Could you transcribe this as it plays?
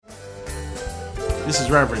This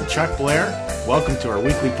is Reverend Chuck Blair. Welcome to our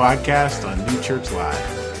weekly podcast on New Church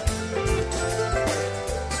Live.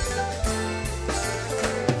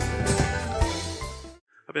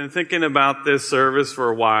 I've been thinking about this service for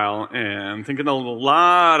a while and thinking a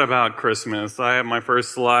lot about Christmas. I have my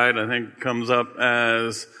first slide, I think, comes up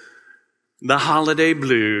as the holiday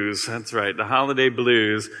blues. That's right, the holiday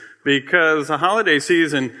blues. Because the holiday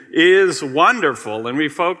season is wonderful, and we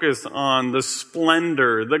focus on the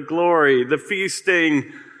splendor, the glory, the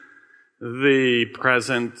feasting, the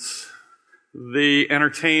presents, the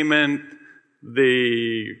entertainment,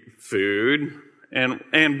 the food.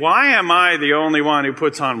 And why am I the only one who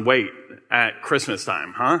puts on weight at Christmas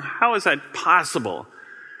time, huh? How is that possible?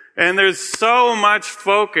 And there's so much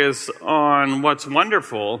focus on what's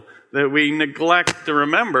wonderful that we neglect to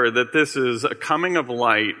remember that this is a coming of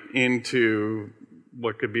light into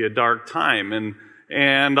what could be a dark time.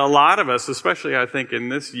 And a lot of us, especially I think in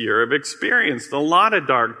this year, have experienced a lot of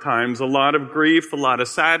dark times, a lot of grief, a lot of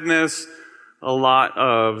sadness, a lot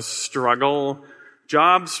of struggle,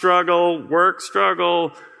 job struggle, work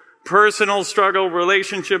struggle, personal struggle,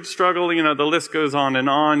 relationship struggle, you know, the list goes on and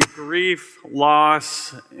on. Grief,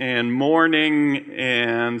 loss, and mourning.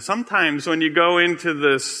 And sometimes when you go into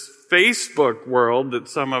this Facebook world that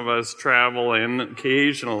some of us travel in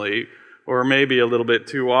occasionally, or maybe a little bit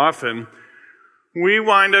too often, we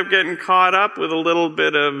wind up getting caught up with a little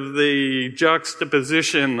bit of the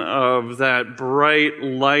juxtaposition of that bright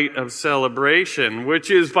light of celebration, which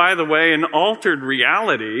is, by the way, an altered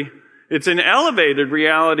reality. It's an elevated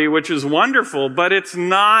reality, which is wonderful, but it's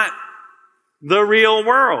not the real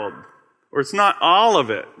world, or it's not all of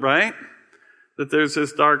it, right? That there's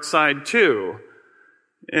this dark side too.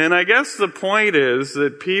 And I guess the point is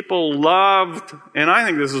that people loved, and I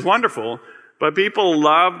think this is wonderful, but people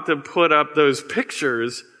love to put up those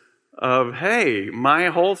pictures of, hey, my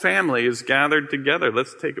whole family is gathered together.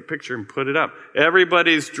 Let's take a picture and put it up.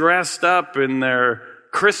 Everybody's dressed up in their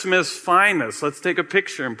Christmas finest. Let's take a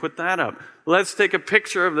picture and put that up. Let's take a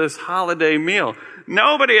picture of this holiday meal.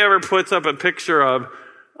 Nobody ever puts up a picture of,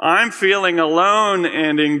 I'm feeling alone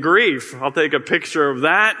and in grief. I'll take a picture of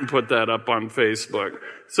that and put that up on Facebook.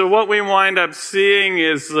 So what we wind up seeing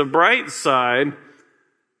is the bright side,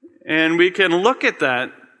 and we can look at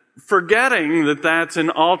that forgetting that that's an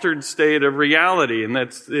altered state of reality, and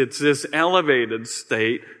it's this elevated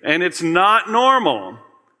state, and it's not normal.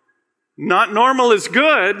 Not normal is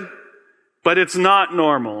good, but it's not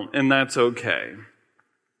normal, and that's okay.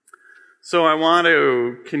 So I want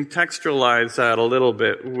to contextualize that a little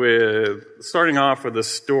bit with starting off with a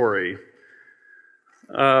story.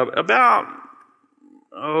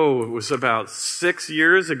 It was about 6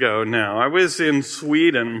 years ago now. I was in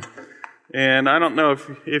Sweden, and I don't know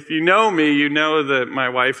if you know me, you know that my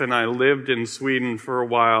wife and I lived in Sweden for a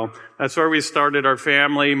while. That's where we started our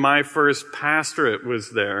family. My first pastorate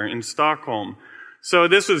was there in Stockholm. So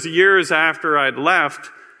this was years after I'd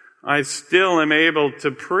left. I still am able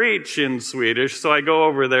to preach in Swedish, so I go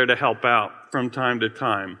over there to help out from time to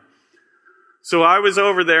time. So I was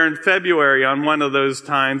over there in February on one of those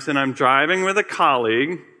times, and I'm driving with a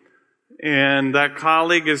colleague, and that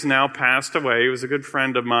colleague is now passed away. He was a good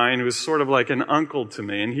friend of mine. He was sort of like an uncle to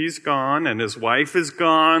me, and he's gone, and his wife is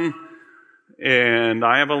gone, and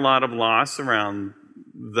I have a lot of loss around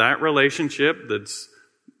that relationship that's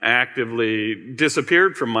actively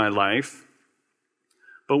disappeared from my life.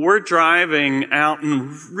 But we're driving out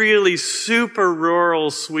in really super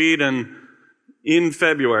rural Sweden in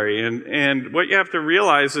February. And what you have to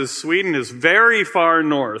realize is Sweden is very far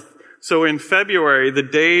north. So in February, the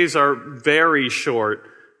days are very short.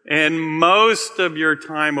 And most of your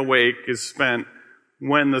time awake is spent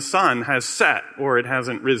when the sun has set or it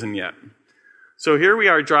hasn't risen yet. So here we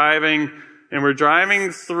are driving, and we're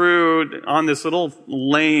driving through on this little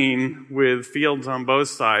lane with fields on both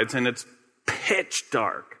sides, and it's pitch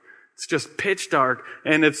dark. It's just pitch dark,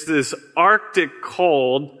 and it's this Arctic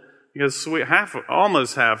cold, because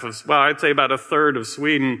almost half of, I'd say about a third of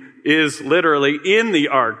Sweden is literally in the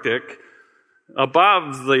Arctic,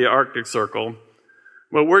 above the Arctic Circle.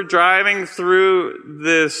 But we're driving through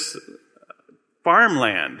this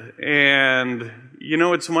farmland, and, you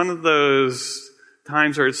know, it's one of those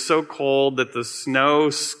times where it's so cold that the snow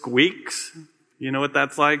squeaks. You know what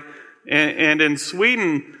that's like? And in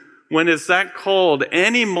Sweden, when it's that cold,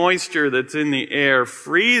 any moisture that's in the air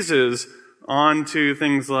freezes onto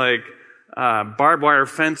things like barbed wire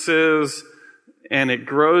fences, and it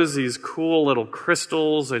grows these cool little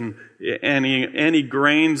crystals, and any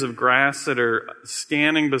grains of grass that are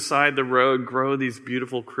standing beside the road grow these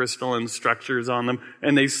beautiful crystalline structures on them,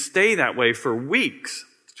 and they stay that way for weeks.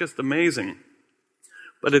 It's just amazing.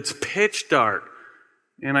 But it's pitch dark.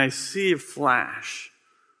 and I see a flash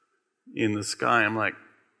in the sky. I'm like,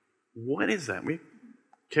 what is that?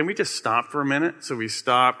 Can we just stop for a minute? So we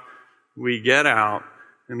stop, we get out,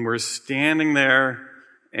 and we're standing there,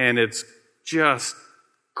 and it's just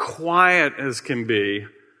quiet as can be.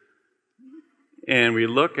 And we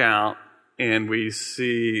look out, and we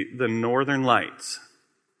see the northern lights.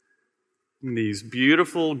 These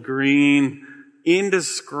beautiful green,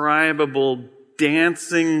 indescribable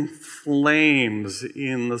dancing flames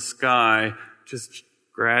in the sky, just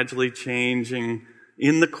gradually changing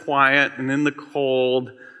in the quiet and in the cold.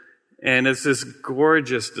 And it's this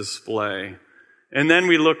gorgeous display. And then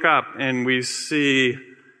we look up and we see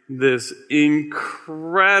this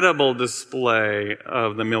incredible display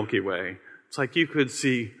of the Milky Way. It's like you could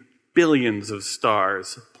see billions of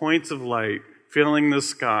stars, points of light filling the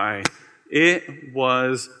sky. It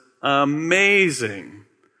was amazing.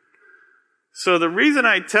 So the reason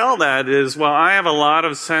I tell that is, well, I have a lot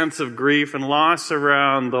of sense of grief and loss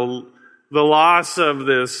around the loss of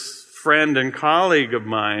this friend and colleague of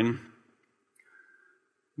mine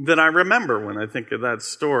that I remember when I think of that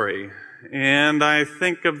story. And I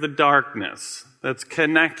think of the darkness that's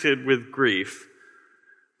connected with grief.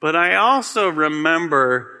 But I also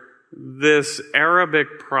remember this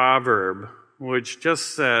Arabic proverb, which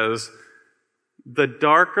just says, the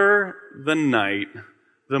darker the night,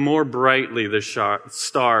 the more brightly the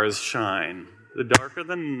stars shine. The darker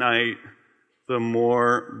the night, the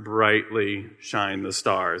more brightly shine the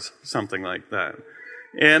stars. Something like that.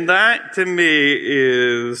 And that, to me,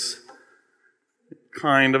 is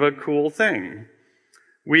kind of a cool thing.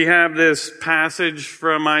 We have this passage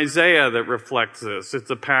from Isaiah that reflects this. It's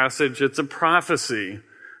a passage, it's a prophecy.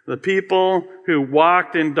 The people who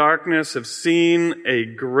walked in darkness have seen a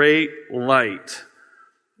great light.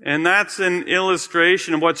 And that's an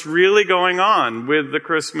illustration of what's really going on with the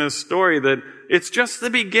Christmas story, that it's just the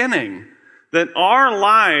beginning. That our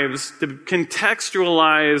lives, to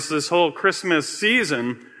contextualize this whole Christmas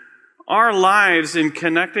season, our lives in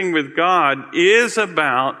connecting with God is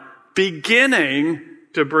about beginning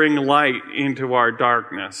to bring light into our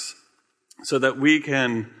darkness so that we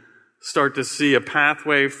can start to see a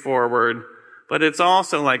pathway forward. But it's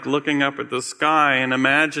also like looking up at the sky and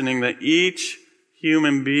imagining that each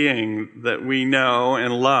human being that we know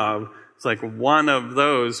and love is like one of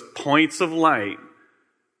those points of light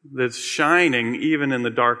that's shining even in the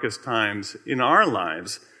darkest times in our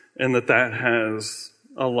lives, and that has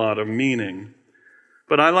a lot of meaning.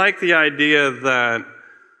 But I like the idea that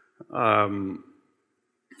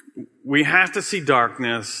we have to see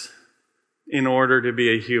darkness in order to be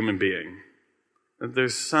a human being.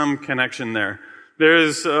 There's some connection there.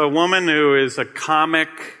 There's a woman who is a comic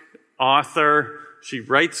author. She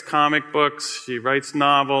writes comic books. She writes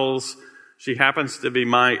novels. She happens to be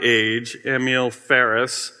my age, Emile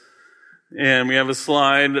Ferris. And we have a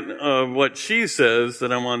slide of what she says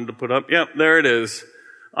that I wanted to put up. Yep, there it is.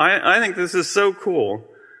 I think this is so cool.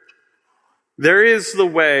 There is the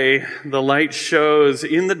way the light shows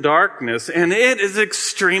in the darkness, and it is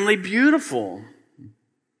extremely beautiful.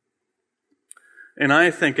 And I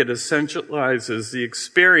think it essentializes the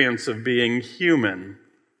experience of being human,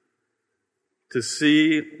 to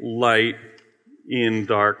see light in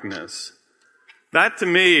darkness. That to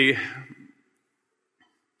me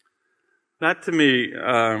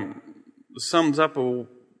sums up a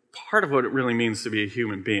part of what it really means to be a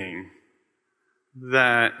human being.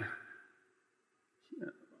 That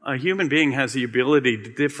a human being has the ability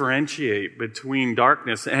to differentiate between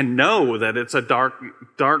darkness and know that it's a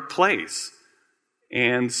dark place,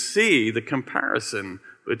 and see the comparison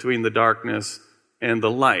between the darkness and the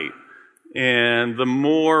light. And the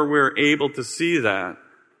more we're able to see that,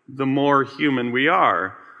 the more human we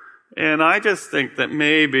are. And I just think that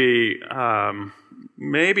maybe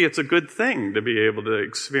it's a good thing to be able to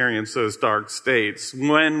experience those dark states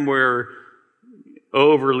when we're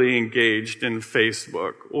overly engaged in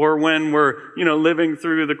Facebook, or when we're, living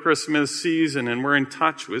through the Christmas season and we're in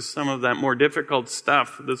touch with some of that more difficult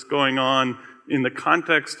stuff that's going on in the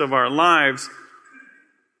context of our lives,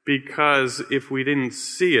 because if we didn't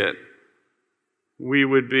see it, we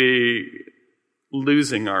would be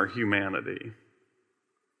losing our humanity.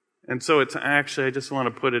 And so it's actually, I just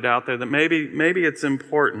want to put it out there that maybe it's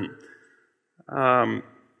important. I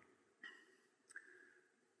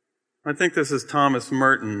think this is Thomas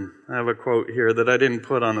Merton. I have a quote here that I didn't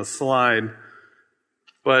put on a slide.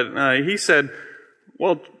 But he said,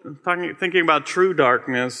 thinking about true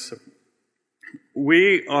darkness,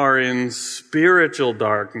 we are in spiritual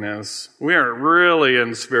darkness. We are really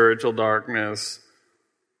in spiritual darkness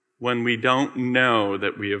when we don't know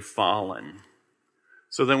that we have fallen.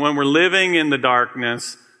 So that when we're living in the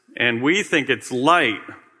darkness and we think it's light,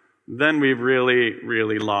 then we've really,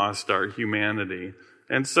 really lost our humanity.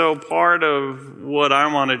 And so part of what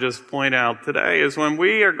I want to just point out today is when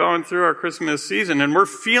we are going through our Christmas season and we're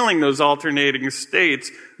feeling those alternating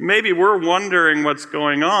states, maybe we're wondering what's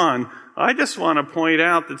going on. I just want to point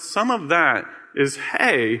out that some of that is,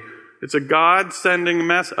 hey, it's a God sending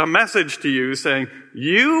a message to you saying,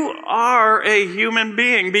 you are a human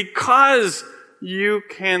being because you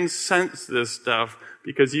can sense this stuff,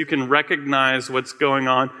 because you can recognize what's going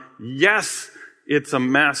on. Yes, it's a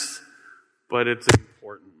mess, but it's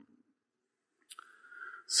important.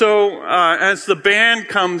 So, as the band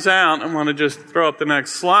comes out, I want to just throw up the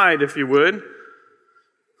next slide, if you would.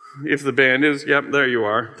 If the band is, yep, there you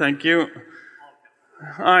are. Thank you.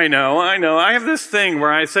 I know. I have this thing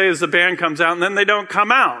where I say as the band comes out and then they don't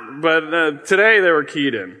come out. But today they were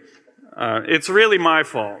keyed in. It's really my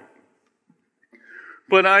fault.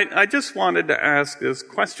 But I just wanted to ask this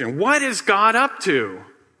question. What is God up to?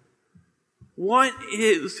 What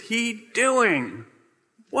is He doing?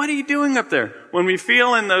 What are you doing up there? When we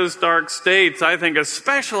feel in those dark states, I think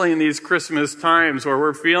especially in these Christmas times where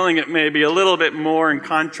we're feeling it maybe a little bit more in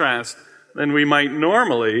contrast than we might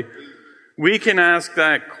normally, we can ask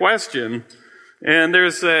that question. And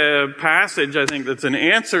there's a passage, I think, that's an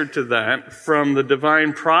answer to that from the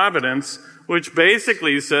Divine Providence, which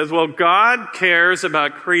basically says, well, God cares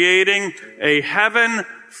about creating a heaven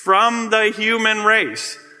from the human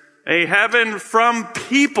race, a heaven from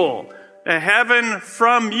people, a heaven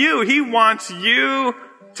from you. He wants you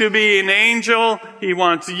to be an angel. He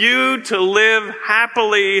wants you to live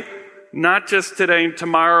happily, not just today and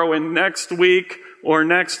tomorrow and next week or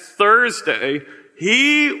next Thursday.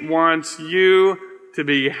 He wants you to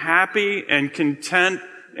be happy and content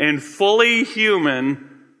and fully human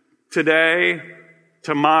today,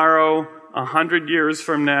 tomorrow, 100 years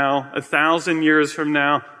from now, 1,000 years from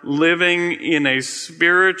now, living in a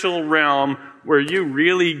spiritual realm where you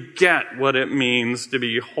really get what it means to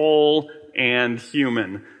be whole and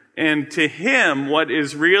human. And to Him, what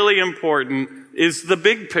is really important is the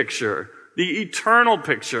big picture, the eternal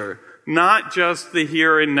picture, not just the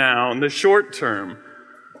here and now and the short term.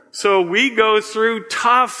 So we go through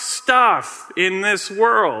tough stuff in this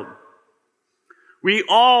world. We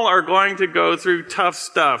all are going to go through tough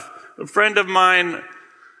stuff. A friend of mine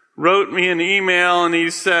wrote me an email and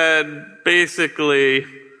he said, basically,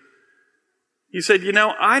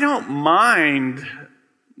 I don't mind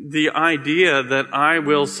the idea that I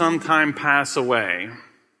will sometime pass away.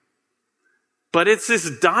 But it's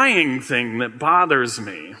this dying thing that bothers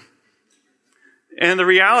me. And the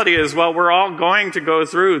reality is, well, we're all going to go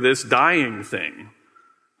through this dying thing.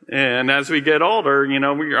 And as we get older,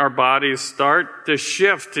 our bodies start to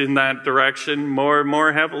shift in that direction more and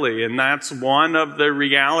more heavily. And that's one of the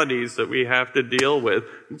realities that we have to deal with.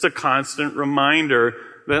 It's a constant reminder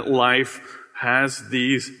that life has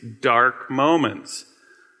these dark moments.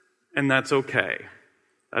 And that's okay.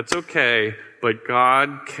 That's okay, but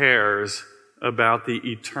God cares about the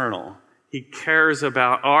eternal. He cares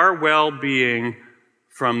about our well-being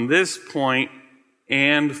from this point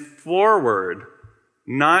and forward,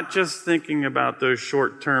 not just thinking about those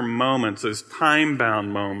short-term moments, those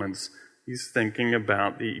time-bound moments. He's thinking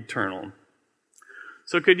about the eternal.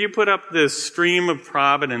 So could you put up this stream of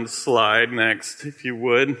providence slide next, if you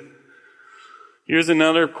would? Here's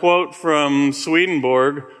another quote from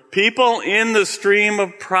Swedenborg. People in the stream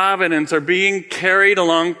of providence are being carried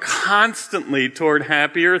along constantly toward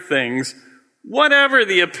happier things, whatever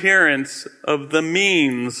the appearance of the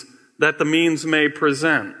means that the means may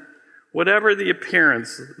present. Whatever the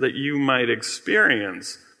appearance that you might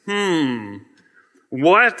experience.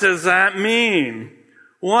 What does that mean?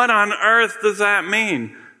 What on earth does that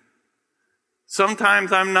mean?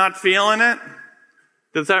 Sometimes I'm not feeling it.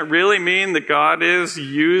 Does that really mean that God is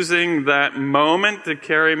using that moment to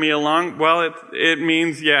carry me along? Well, it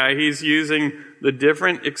means, He's using the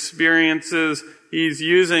different experiences. He's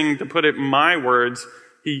using, to put it in my words,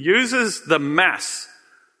 He uses the mess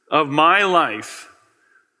of my life,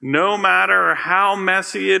 no matter how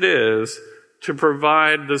messy it is, to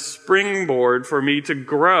provide the springboard for me to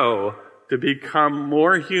grow, to become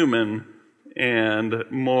more human and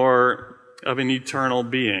more of an eternal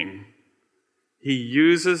being. He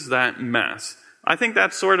uses that mess. I think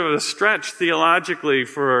that's sort of a stretch theologically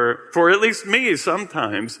for at least me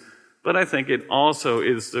sometimes, but I think it also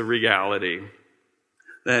is the reality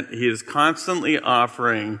that He is constantly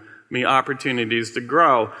offering me opportunities to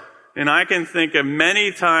grow. And I can think of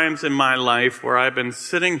many times in my life where I've been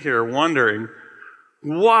sitting here wondering,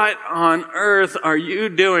 what on earth are you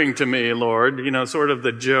doing to me, Lord? You know, sort of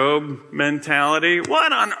the Job mentality.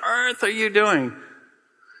 What on earth are you doing?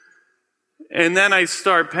 And then I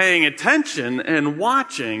start paying attention and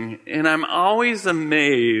watching, and I'm always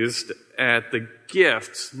amazed at the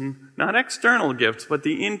gifts, not external gifts, but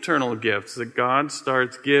the internal gifts that God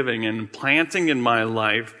starts giving and planting in my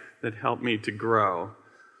life that help me to grow.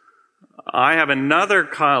 I have another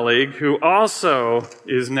colleague who also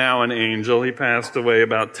is now an angel. He passed away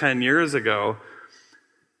about 10 years ago.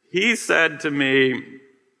 He said to me,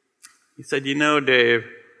 you know, Dave,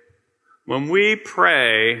 when we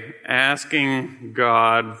pray asking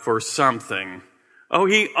God for something,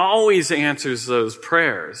 he always answers those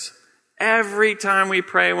prayers. Every time we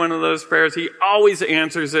pray one of those prayers, he always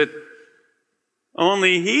answers it.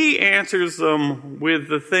 Only he answers them with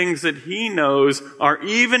the things that he knows are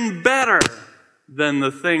even better than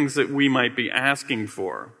the things that we might be asking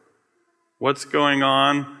for. What's going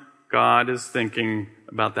on? God is thinking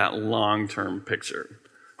about that long-term picture.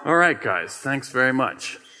 All right, guys, thanks very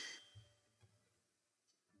much.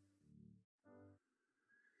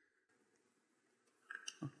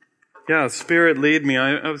 Yeah, Spirit lead me.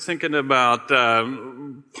 I was thinking about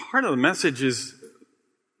part of the message is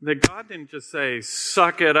that God didn't just say,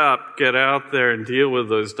 suck it up, get out there and deal with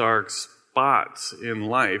those dark spots in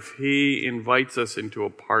life. He invites us into a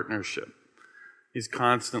partnership. He's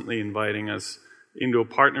constantly inviting us into a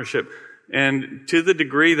partnership. And to the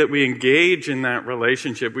degree that we engage in that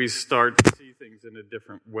relationship, we start to see things in a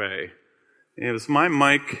different way. Is my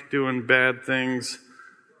mic doing bad things?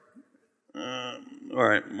 All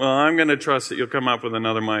right. Well, I'm going to trust that you'll come up with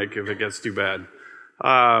another mic if it gets too bad.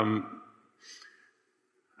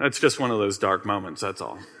 That's just one of those dark moments, that's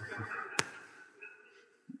all.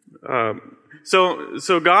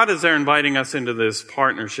 So God is there inviting us into this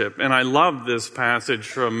partnership. And I love this passage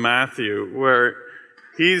from Matthew where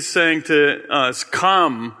he's saying to us,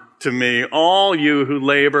 come to me, all you who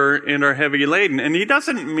labor and are heavy laden. And he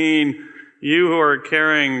doesn't mean you who are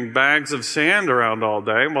carrying bags of sand around all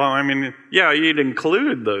day. Well, I mean, yeah, you'd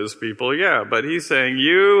include those people, yeah. But he's saying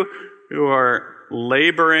you who are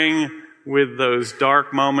laboring with those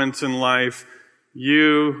dark moments in life,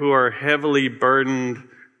 you who are heavily burdened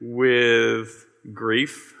with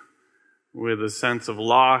grief, with a sense of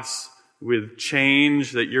loss, with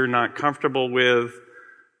change that you're not comfortable with,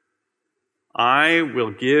 I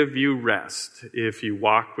will give you rest if you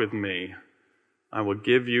walk with me. I will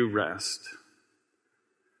give you rest.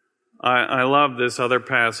 I love this other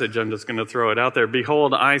passage. I'm just going to throw it out there.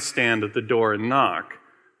 Behold, I stand at the door and knock.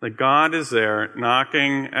 That God is there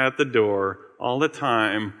knocking at the door all the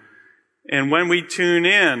time. And when we tune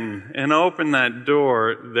in and open that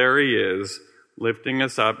door, there he is, lifting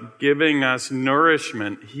us up, giving us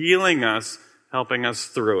nourishment, healing us, helping us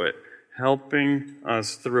through it.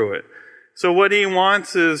 So what he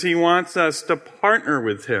wants is he wants us to partner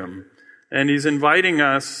with him. And he's inviting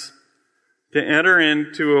us to enter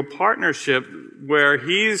into a partnership where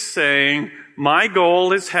he's saying, my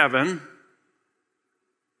goal is heaven.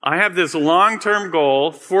 I have this long-term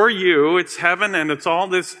goal for you. It's heaven, and it's all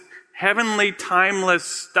this heavenly, timeless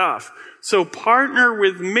stuff. So partner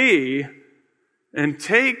with me and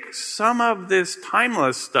take some of this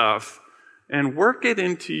timeless stuff and work it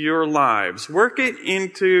into your lives. Work it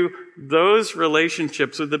into those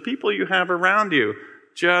relationships with the people you have around you.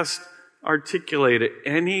 Just articulate it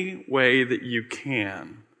any way that you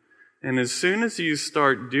can. And as soon as you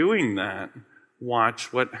start doing that,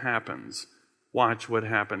 watch what happens. Watch what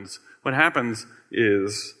happens. What happens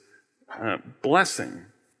is blessing.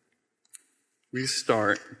 We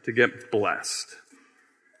start to get blessed.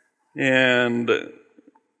 And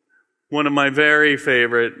one of my very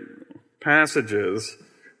favorite passages,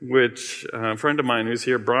 which a friend of mine who's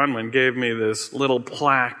here, Bronwyn, gave me this little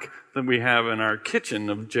plaque that we have in our kitchen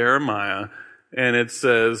of Jeremiah. And it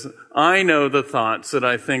says, I know the thoughts that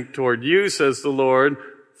I think toward you, says the Lord,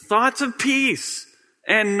 thoughts of peace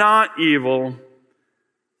and not evil,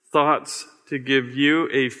 thoughts to give you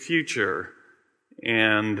a future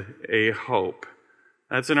and a hope.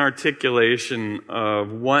 That's an articulation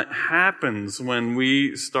of what happens when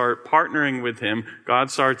we start partnering with him. God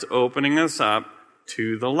starts opening us up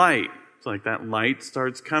to the light. It's like that light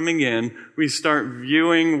starts coming in. We start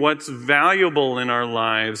viewing what's valuable in our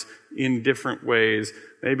lives in different ways.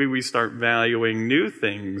 Maybe we start valuing new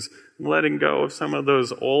things, letting go of some of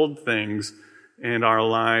those old things, and our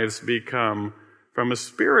lives become, from a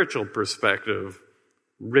spiritual perspective,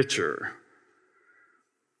 richer.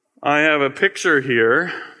 I have a picture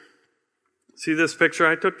here. See this picture?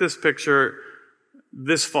 I took this picture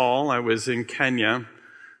this fall. I was in Kenya.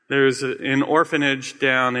 There's an orphanage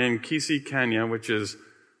down in Kisii, Kenya, which is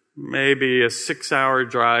maybe a 6-hour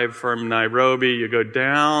drive from Nairobi. You go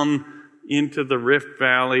down into the Rift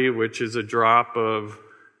Valley, which is a drop of,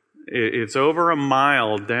 it's over a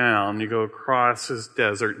mile down. You go across this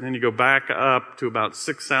desert, and then you go back up to about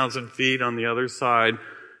 6,000 feet on the other side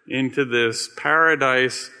into this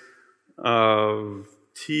paradise of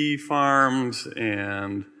tea farms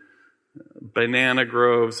and banana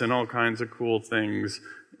groves and all kinds of cool things.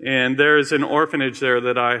 And there's an orphanage there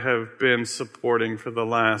that I have been supporting for the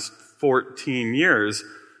last 14 years.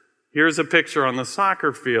 Here's a picture on the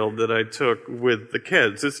soccer field that I took with the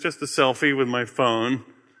kids. It's just a selfie with my phone.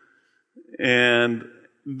 And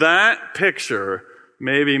that picture,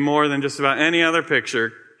 maybe more than just about any other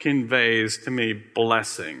picture, conveys to me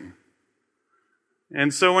blessing.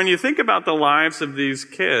 And so when you think about the lives of these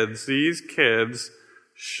kids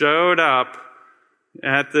showed up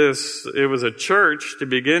at this, it was a church to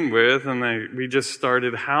begin with, and we just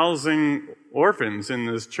started housing orphans in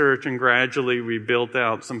this church, and gradually we built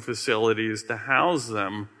out some facilities to house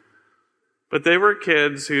them. But they were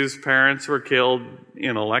kids whose parents were killed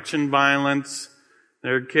in election violence.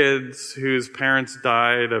 They're kids whose parents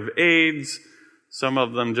died of AIDS. Some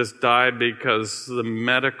of them just died because the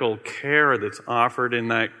medical care that's offered in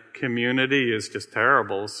that community is just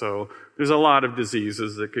terrible. So there's a lot of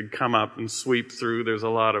diseases that could come up and sweep through. There's a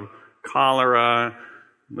lot of cholera.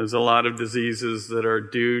 There's a lot of diseases that are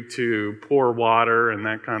due to poor water and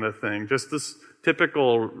that kind of thing. Just this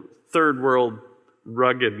typical third world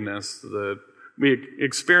ruggedness that we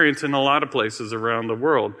experience in a lot of places around the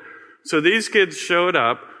world. So these kids showed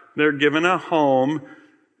up. They're given a home.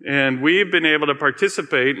 And we've been able to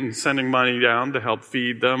participate in sending money down to help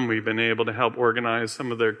feed them. We've been able to help organize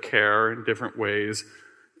some of their care in different ways.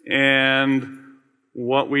 And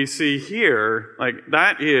what we see here,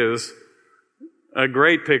 that is a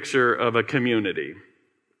great picture of a community.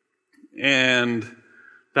 And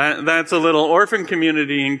that's a little orphan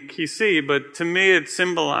community in Kisii, but to me it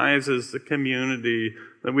symbolizes the community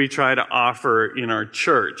that we try to offer in our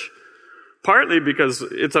church. Partly because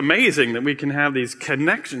it's amazing that we can have these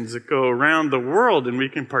connections that go around the world and we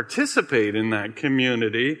can participate in that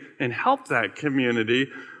community and help that community.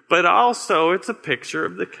 But also it's a picture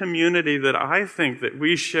of the community that I think that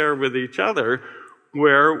we share with each other,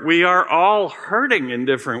 where we are all hurting in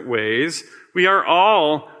different ways. We are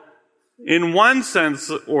all, in one sense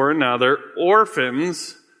or another,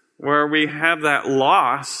 orphans, where we have that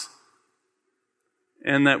loss,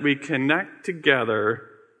 and that we connect together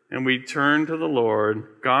and we turn to the Lord.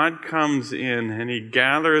 God comes in and He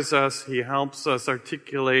gathers us. He helps us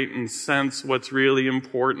articulate and sense what's really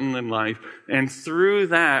important in life. And through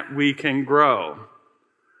that, we can grow.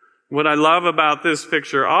 What I love about this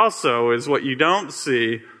picture also is what you don't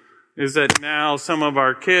see is that now some of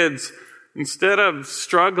our kids, instead of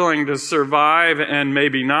struggling to survive and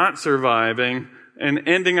maybe not surviving and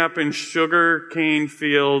ending up in sugar cane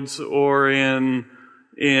fields or in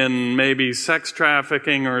maybe sex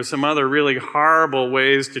trafficking or some other really horrible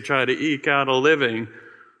ways to try to eke out a living,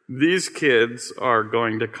 these kids are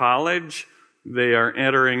going to college, they are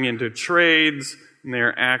entering into trades, and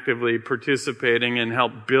they're actively participating and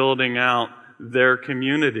help building out their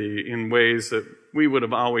community in ways that we would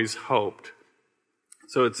have always hoped.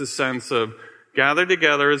 So it's a sense of gather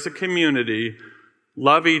together as a community,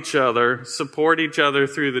 love each other, support each other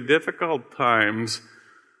through the difficult times,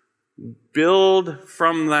 build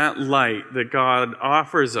from that light that God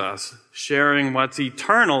offers us, sharing what's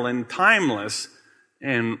eternal and timeless,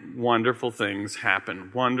 and wonderful things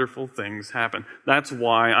happen. Wonderful things happen. That's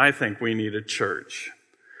why I think we need a church.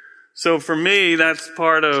 So for me, that's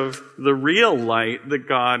part of the real light that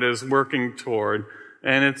God is working toward.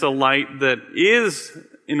 And it's a light that is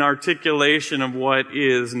an articulation of what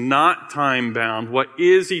is not time-bound, what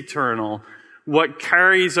is eternal, what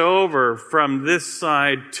carries over from this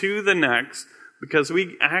side to the next, because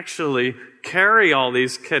we actually carry all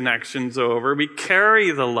these connections over. We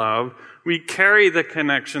carry the love. We carry the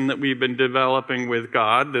connection that we've been developing with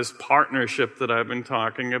God, this partnership that I've been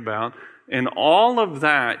talking about. And all of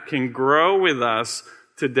that can grow with us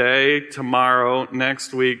today, tomorrow,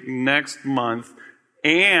 next week, next month,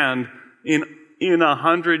 and in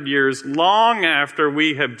 100 years, long after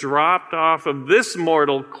we have dropped off of this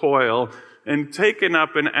mortal coil and taken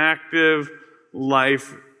up an active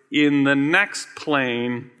life in the next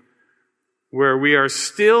plane, where we are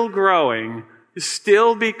still growing,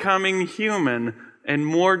 still becoming human, and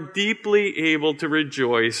more deeply able to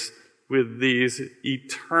rejoice with these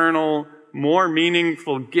eternal, more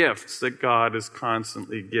meaningful gifts that God is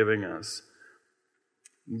constantly giving us.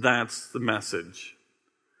 That's the message.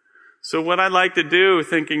 So what I'd like to do,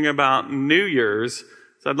 thinking about New Year's,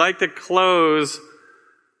 is I'd like to close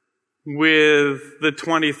with the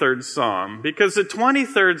 23rd Psalm. Because the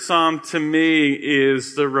 23rd Psalm, to me,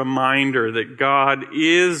 is the reminder that God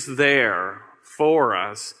is there for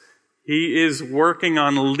us. He is working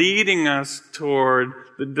on leading us toward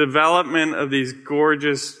the development of these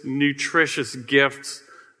gorgeous, nutritious gifts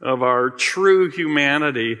of our true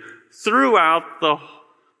humanity throughout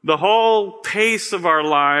the whole pace of our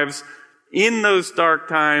lives, in those dark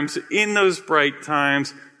times, in those bright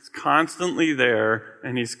times. He's constantly there,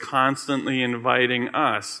 and He's constantly inviting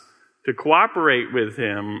us to cooperate with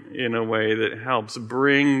Him in a way that helps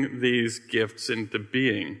bring these gifts into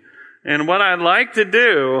being. And what I'd like to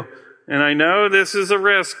do, and I know this is a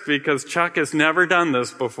risk because Chuck has never done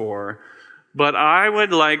this before, but I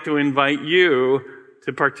would like to invite you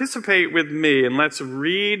to participate with me, and let's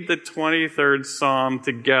read the 23rd Psalm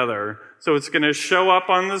together. So it's going to show up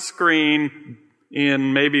on the screen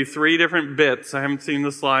in maybe 3 different bits. I haven't seen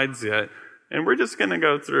the slides yet. And we're just going to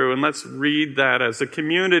go through and let's read that as a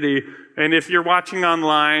community. And if you're watching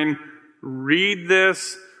online, read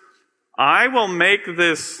this. I will make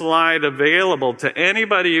this slide available to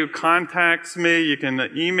anybody who contacts me. You can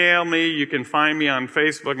email me. You can find me on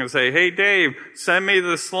Facebook and say, hey, Dave, send me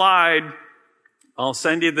the slide. I'll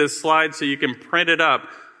send you this slide so you can print it up,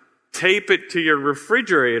 tape it to your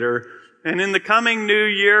refrigerator, and in the coming new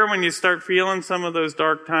year, when you start feeling some of those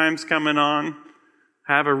dark times coming on,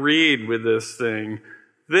 have a read with this thing.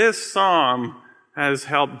 This psalm has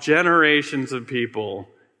helped generations of people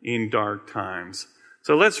in dark times.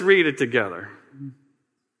 So let's read it together.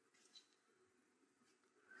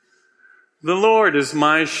 The Lord is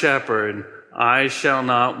my shepherd, I shall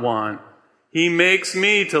not want. He makes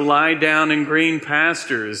me to lie down in green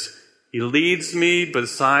pastures. He leads me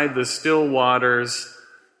beside the still waters.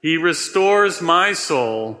 He restores my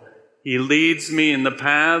soul. He leads me in the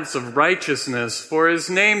paths of righteousness for His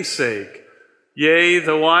name's sake. Yea,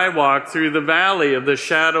 though I walk through the valley of the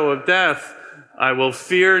shadow of death, I will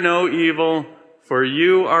fear no evil, for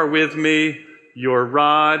You are with me. Your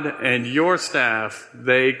rod and Your staff,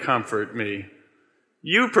 they comfort me.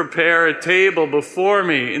 You prepare a table before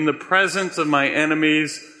me in the presence of my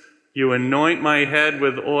enemies. You anoint my head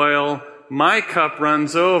with oil. My cup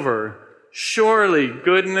runs over. Surely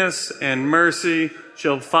goodness and mercy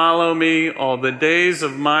shall follow me all the days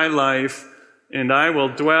of my life, and I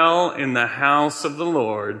will dwell in the house of the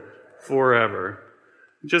Lord forever.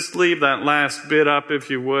 Just leave that last bit up if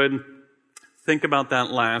you would. Think about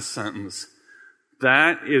that last sentence.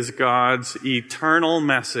 That is God's eternal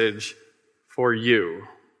message for you.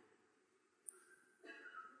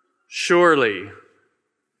 Surely,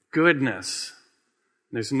 goodness.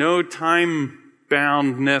 There's no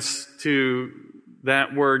time-boundness to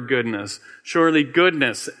that word goodness. Surely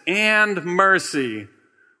goodness and mercy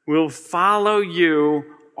will follow you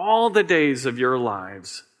all the days of your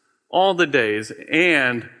lives. All the days.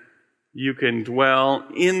 And you can dwell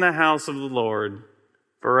in the house of the Lord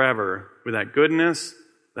forever with that goodness,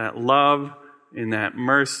 that love, and that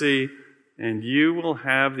mercy. And you will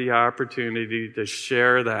have the opportunity to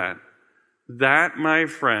share that. That, my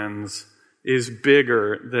friends, is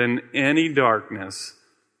bigger than any darkness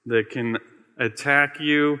that can attack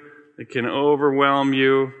you, that can overwhelm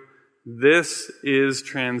you. This is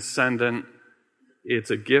transcendent. It's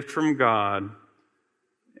a gift from God,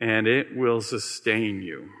 and it will sustain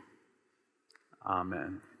you.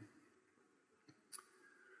 Amen.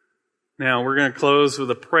 Now, we're going to close with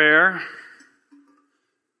a prayer.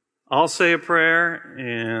 I'll say a prayer,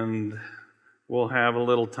 and we'll have a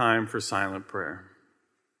little time for silent prayer.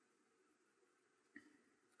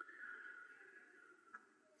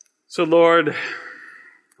 So, Lord,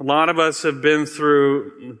 a lot of us have been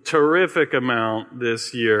through a terrific amount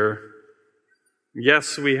this year.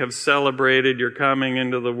 Yes, we have celebrated your coming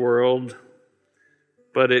into the world,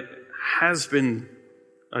 but it has been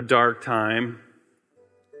a dark time.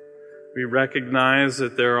 We recognize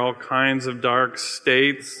that there are all kinds of dark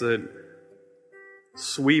states that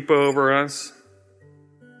sweep over us.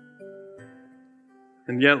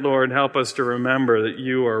 And yet, Lord, help us to remember that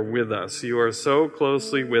you are with us. You are so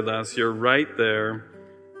closely with us. You're right there.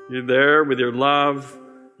 You're there with your love.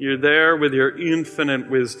 You're there with your infinite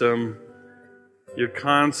wisdom. You're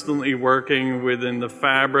constantly working within the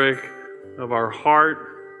fabric of our heart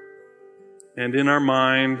and in our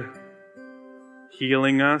mind,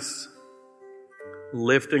 healing us,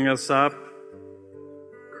 lifting us up,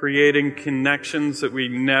 creating connections that we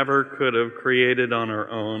never could have created on our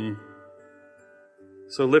own.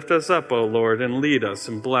 So lift us up, O Lord, and lead us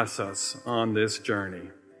and bless us on this journey.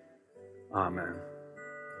 Amen.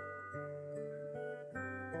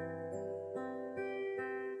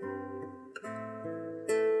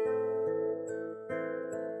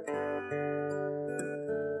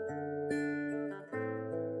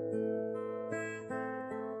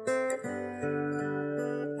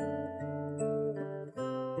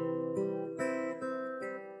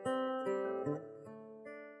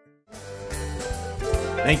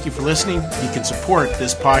 Thank you for listening. You can support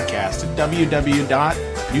this podcast at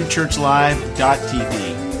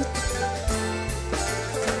www.newchurchlive.tv.